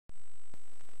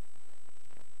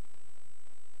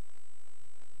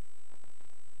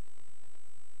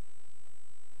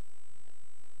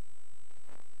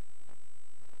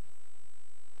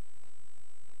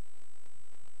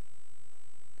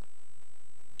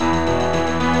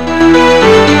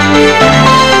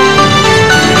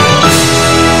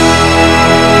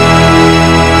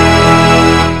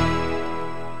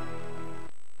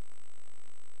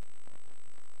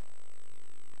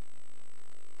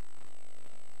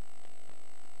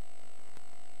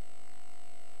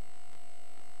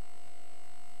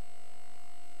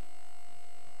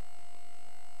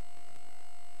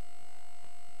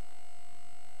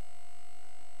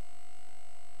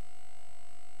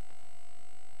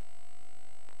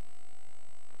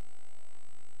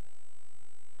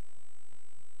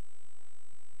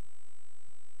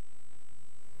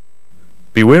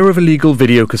Beware of illegal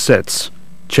video cassettes.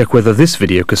 Check whether this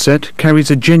video cassette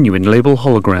carries a genuine label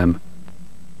hologram.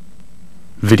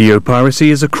 Video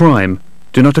piracy is a crime.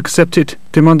 Do not accept it.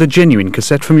 Demand a genuine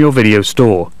cassette from your video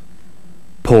store.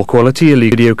 Poor quality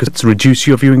illegal video cassettes reduce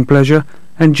your viewing pleasure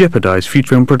and jeopardize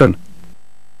future film production.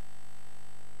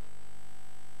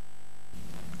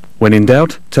 When in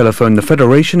doubt, telephone the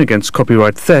Federation Against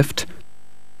Copyright Theft,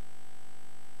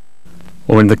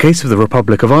 or in the case of the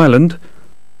Republic of Ireland,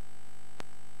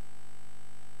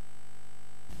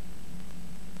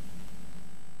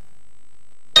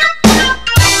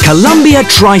 Columbia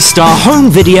TriStar Home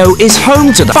Video is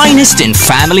home to the finest in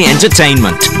family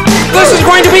entertainment. This is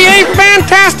going to be a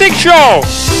fantastic show!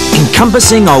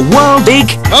 Encompassing a world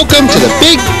big... Welcome to the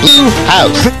big blue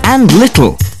house. ...and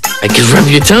little. I could rub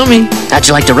your tummy. How'd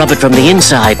you like to rub it from the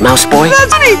inside, mouse boy?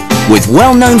 That's funny! With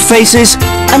well-known faces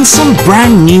and some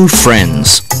brand new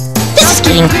friends. This is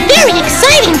getting very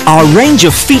exciting! Our range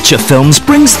of feature films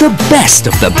brings the best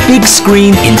of the big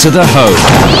screen into the home.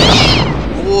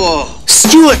 Whoa.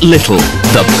 Stuart Little,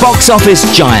 the box office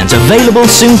giant, available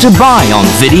soon to buy on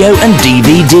video and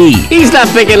DVD. He's not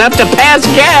big enough to pass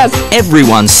gas.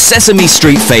 Everyone's Sesame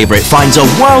Street favorite finds a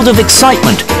world of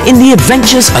excitement in the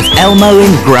adventures of Elmo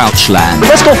in Grouchland.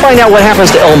 Let's go find out what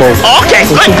happens to Elmo. Okay,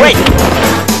 wait.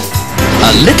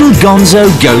 A little Gonzo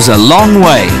goes a long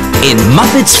way in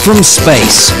Muppets from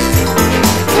Space.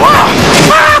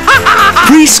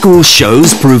 Preschool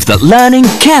shows prove that learning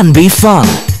can be fun.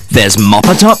 There's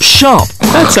Mop-a-Top Shop.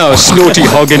 That's our Snorty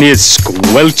Hoggine's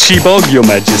Squelchy Bog, Your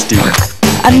Majesty.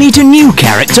 And meet a new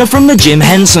character from the Jim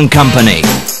Henson Company.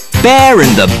 Bear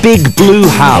in the Big Blue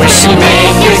House.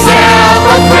 Make yourself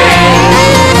a friend.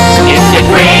 It's the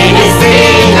greatest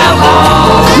thing of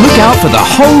all. Look out for the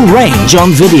whole range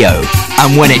on video.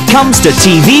 And when it comes to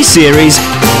TV series,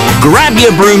 grab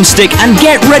your broomstick and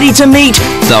get ready to meet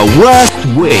the worst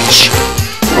witch.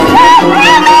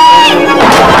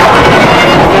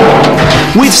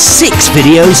 With 6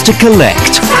 videos to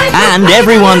collect. And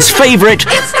everyone's favorite,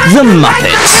 the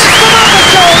Muppets.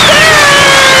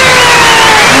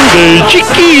 The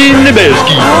Chicky and the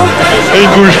Besky. And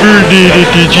goes for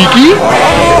the Chicky.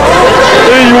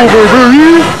 And over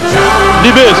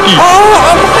the Besky.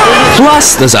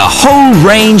 Plus, there's a whole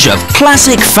range of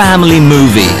classic family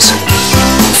movies.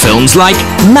 Films like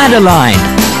Madeline.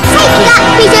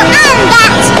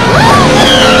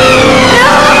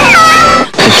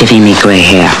 You're giving me gray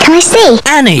hair. Can I see?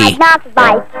 Annie. Knock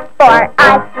life for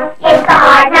us. It's a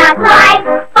hard knock life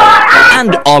for us.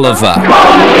 And Oliver.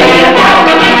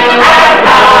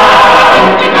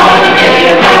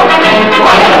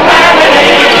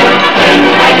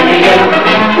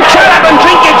 Shut up and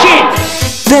drink your tea!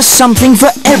 There's something for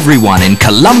everyone in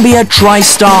Columbia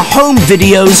TriStar Home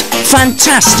Video's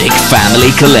fantastic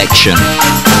family collection.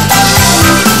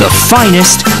 The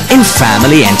finest in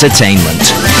family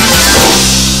entertainment.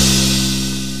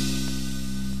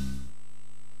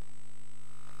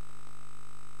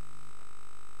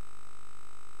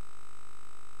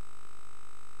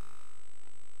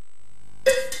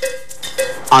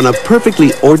 On a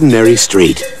perfectly ordinary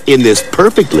street, in this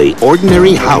perfectly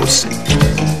ordinary house,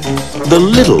 the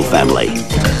Little family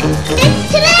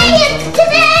It's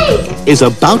today! is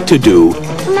about to do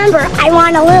Remember, I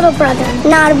want a little brother,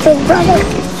 not a big brother.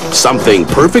 something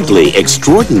perfectly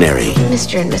extraordinary.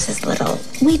 Mr. and Mrs. Little,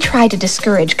 we try to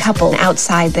discourage couples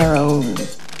outside their own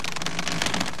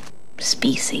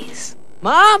species.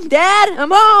 Mom, Dad,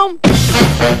 I'm home.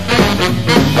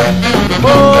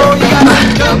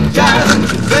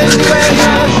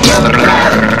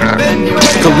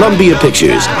 Columbia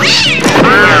Pictures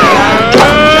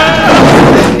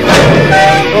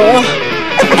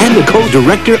and the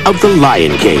co-director of The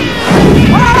Lion King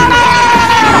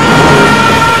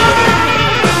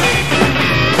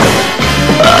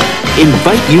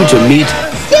invite you to meet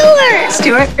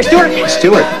Stuart.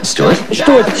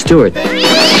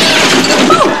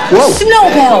 Whoa!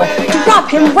 Snowbell! Drop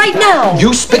him right now!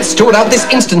 You spit Stuart out this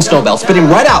instant, Snowbell. Spit him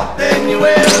right out.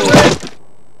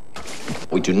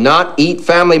 We do not eat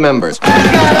family members.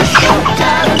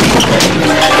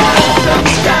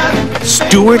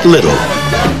 Stuart Little.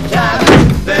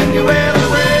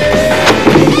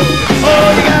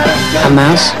 A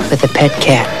mouse with a pet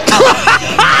cat.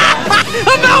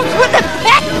 A mouse with a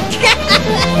pet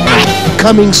cat!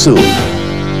 Coming soon.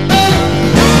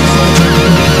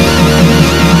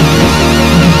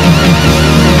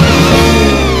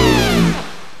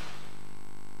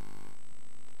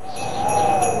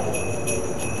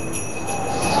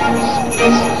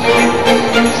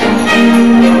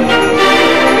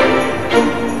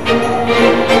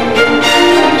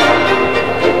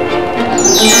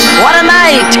 What a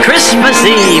night! Christmas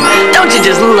Eve. Don't you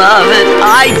just love it?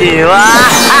 I do.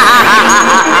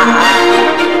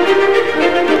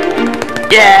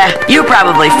 Yeah, you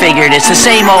probably figured it's the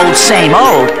same old,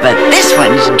 but this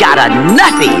one's got a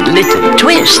nutty little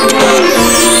twist.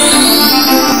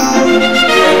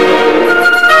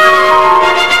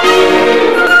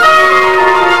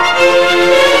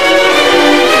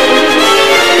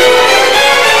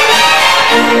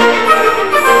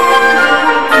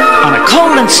 On a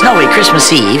cold and snowy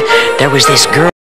Christmas Eve, there was this girl.